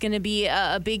Okudah, he's going to be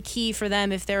a big key for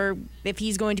them if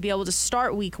he's going to be able to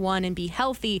start week one and be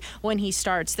healthy when he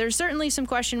starts. There's certainly some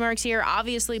question marks here.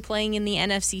 Obviously, playing in the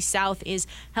NFC South is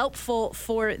helpful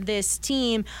for this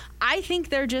team. I think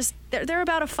they're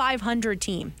about a 500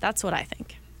 team. That's what I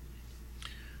think.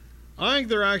 I think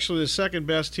they're actually the second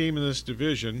best team in this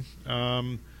division.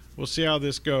 We'll see how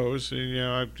this goes.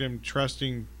 I'm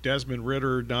trusting Desmond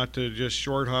Ridder not to just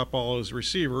short hop all his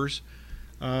receivers,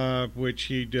 which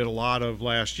he did a lot of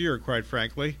last year, quite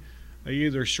frankly. He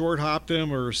either short hopped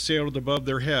them or sailed above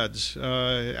their heads.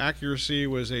 Accuracy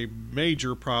was a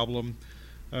major problem,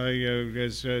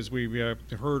 as we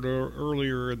heard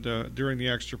earlier during the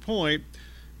extra point.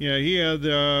 He had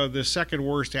the second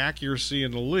worst accuracy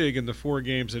in the league in the 4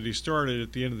 games that he started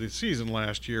at the end of the season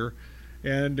last year.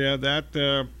 And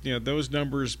those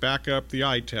numbers back up the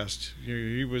eye test.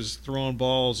 He was throwing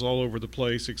balls all over the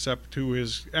place except to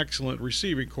his excellent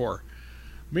receiving core.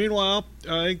 Meanwhile,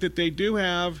 I think that they do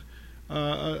have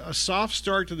a soft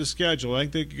start to the schedule. I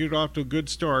think they could get off to a good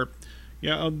start.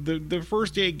 The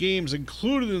first 8 games,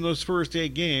 included in those first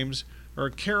 8 games, are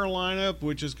Carolina,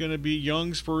 which is going to be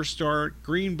Young's first start,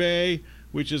 Green Bay,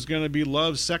 which is going to be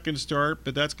Love's second start,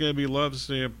 but that's going to be Love's,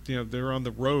 they're on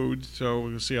the road, so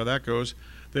we'll see how that goes.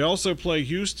 They also play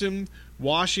Houston,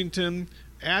 Washington,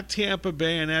 at Tampa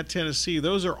Bay, and at Tennessee.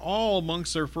 Those are all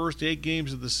amongst their first 8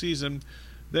 games of the season.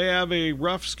 They have a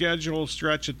rough schedule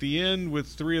stretch at the end with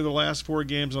 3 of the last 4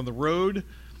 games on the road,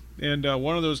 and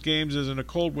one of those games is in a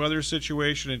cold weather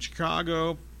situation in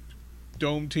Chicago.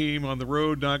 Dome team on the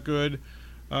road, not good.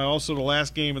 Also, the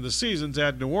last game of the season's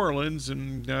at New Orleans,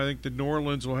 and I think the New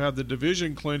Orleans will have the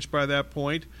division clinched by that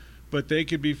point, but they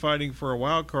could be fighting for a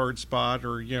wild card spot,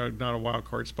 or not a wild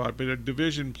card spot, but a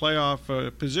division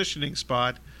playoff positioning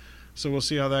spot. So we'll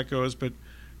see how that goes. But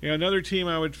another team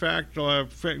I would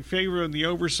favor on the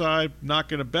overside. Not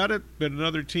going to bet it, but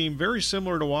another team very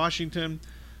similar to Washington.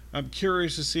 I'm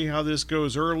curious to see how this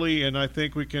goes early, and I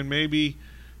think we can maybe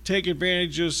take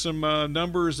advantage of some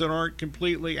numbers that aren't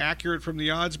completely accurate from the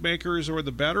odds makers or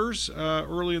the bettors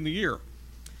early in the year.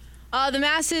 The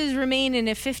masses remain in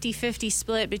a 50-50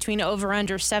 split between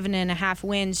over-under 7.5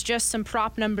 wins. Just some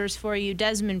prop numbers for you.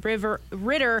 Desmond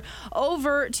Ridder,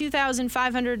 over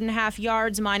 2,500.5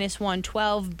 yards, minus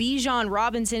 112. Bijan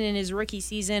Robinson in his rookie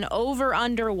season,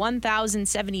 over-under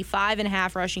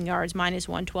 1,075.5 rushing yards, minus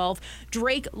 112.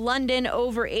 Drake London,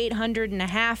 over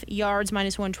 800.5 yards,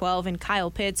 minus 112. And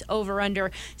Kyle Pitts, over-under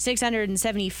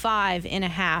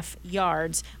 675.5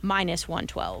 yards, minus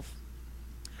 112.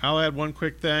 I'll add one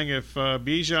quick thing. If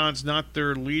Bijan's not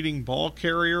their leading ball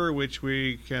carrier, which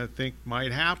we kind of think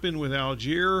might happen with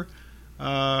Algier,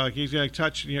 he's going to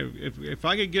touch. If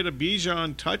I could get a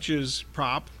Bijan touches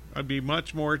prop, I'd be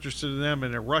much more interested in them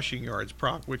in a rushing yards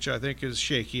prop, which I think is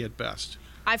shaky at best.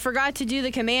 I forgot to do the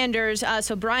Commanders.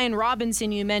 So Brian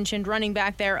Robinson, you mentioned, running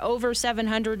back there, over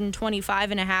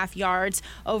 725.5 yards,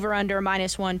 over under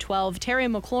minus 112. Terry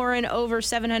McLaurin, over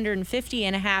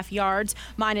 750.5 yards,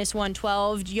 minus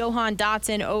 112. Johan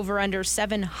Dotson, over under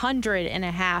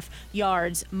 700.5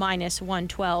 yards, minus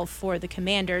 112 for the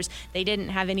Commanders. They didn't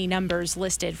have any numbers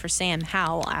listed for Sam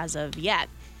Howell as of yet.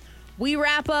 We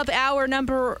wrap up our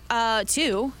number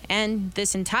 2 and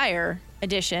this entire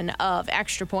edition of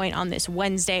Extra Point on this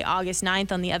Wednesday, August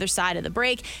 9th. On the other side of the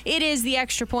break, it is the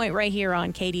Extra Point right here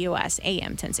on KDUS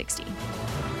AM 1060.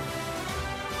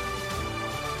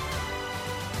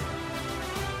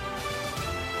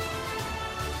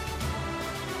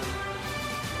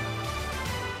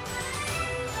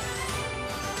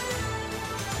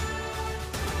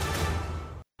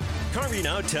 Carving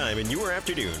out time in your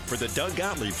afternoon for the Doug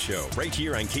Gottlieb Show right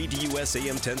here on KDUS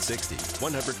AM 1060,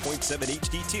 100.7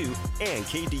 HD2, and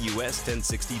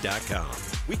KDUS1060.com.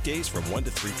 Weekdays from 1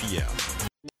 to 3 p.m.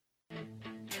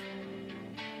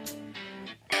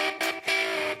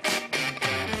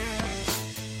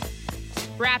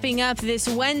 Wrapping up this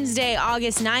Wednesday,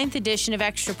 August 9th edition of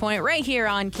Extra Point right here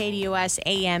on KDUS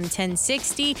AM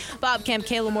 1060. Bob Kemp,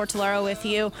 Kayla Mortellaro with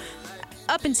you.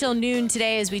 Up until noon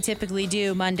today, as we typically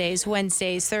do, Mondays,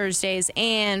 Wednesdays, Thursdays,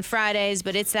 and Fridays.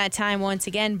 But it's that time once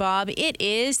again, Bob. It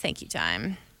is thank you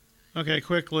time. Okay,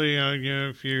 quickly,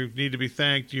 if you need to be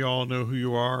thanked, you all know who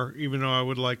you are. Even though I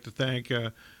would like to thank,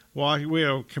 we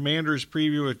have a Commanders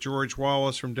preview with George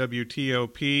Wallace from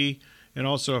WTOP. and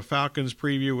also a Falcons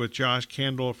preview with Josh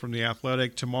Kendall from The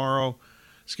Athletic tomorrow.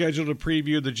 Scheduled to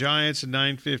preview the Giants at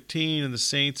 9:15 and the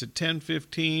Saints at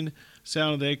 10:15.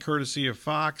 Sound of the Day courtesy of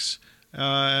Fox.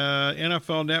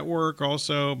 NFL Network,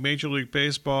 also Major League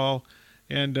Baseball,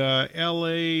 and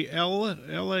LAL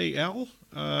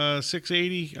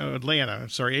 680 Atlanta.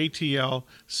 Sorry, ATL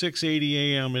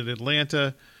 680 AM in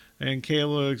Atlanta. And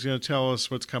Kayla is going to tell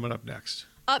us what's coming up next.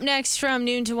 Up next from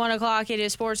noon to 1 o'clock, it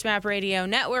is Sports Map Radio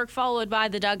Network, followed by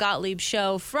the Doug Gottlieb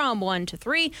Show from 1 to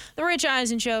 3, the Rich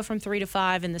Eisen Show from 3 to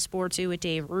 5, and the Sports Zoo with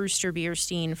Dave Rooster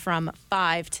Bierstein from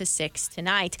 5 to 6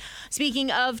 tonight.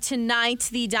 Speaking of tonight,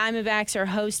 the Diamondbacks are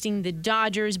hosting the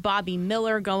Dodgers. Bobby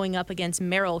Miller going up against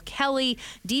Merrill Kelly.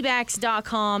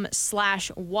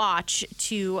 dbacks.com/watch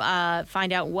to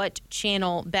find out what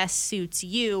channel best suits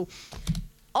you.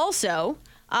 Also,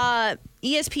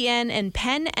 ESPN and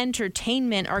Penn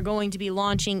Entertainment are going to be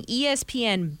launching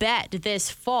ESPN Bet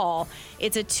this fall.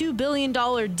 It's a $2 billion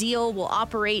deal, will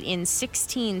operate in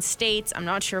 16 states. I'm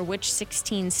not sure which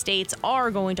 16 states are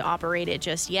going to operate it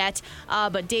just yet,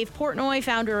 but Dave Portnoy,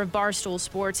 founder of Barstool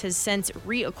Sports, has since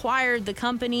reacquired the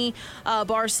company,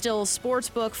 Barstool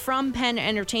Sportsbook, from Penn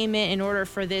Entertainment in order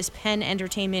for this Penn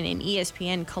Entertainment and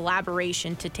ESPN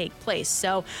collaboration to take place.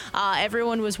 So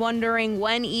everyone was wondering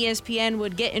when ESPN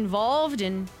would get involved,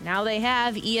 and now they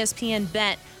have. ESPN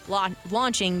Bet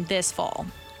launching this fall.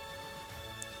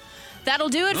 That'll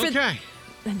do it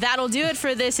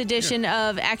for this edition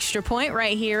of Extra Point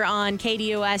right here on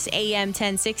KDUS AM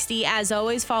 1060. As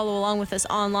always, follow along with us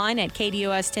online at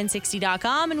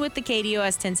KDUS1060.com and with the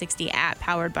KDUS 1060 app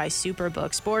powered by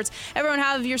Superbook Sports. Everyone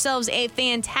have yourselves a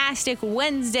fantastic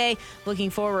Wednesday. Looking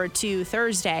forward to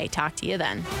Thursday. Talk to you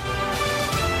then.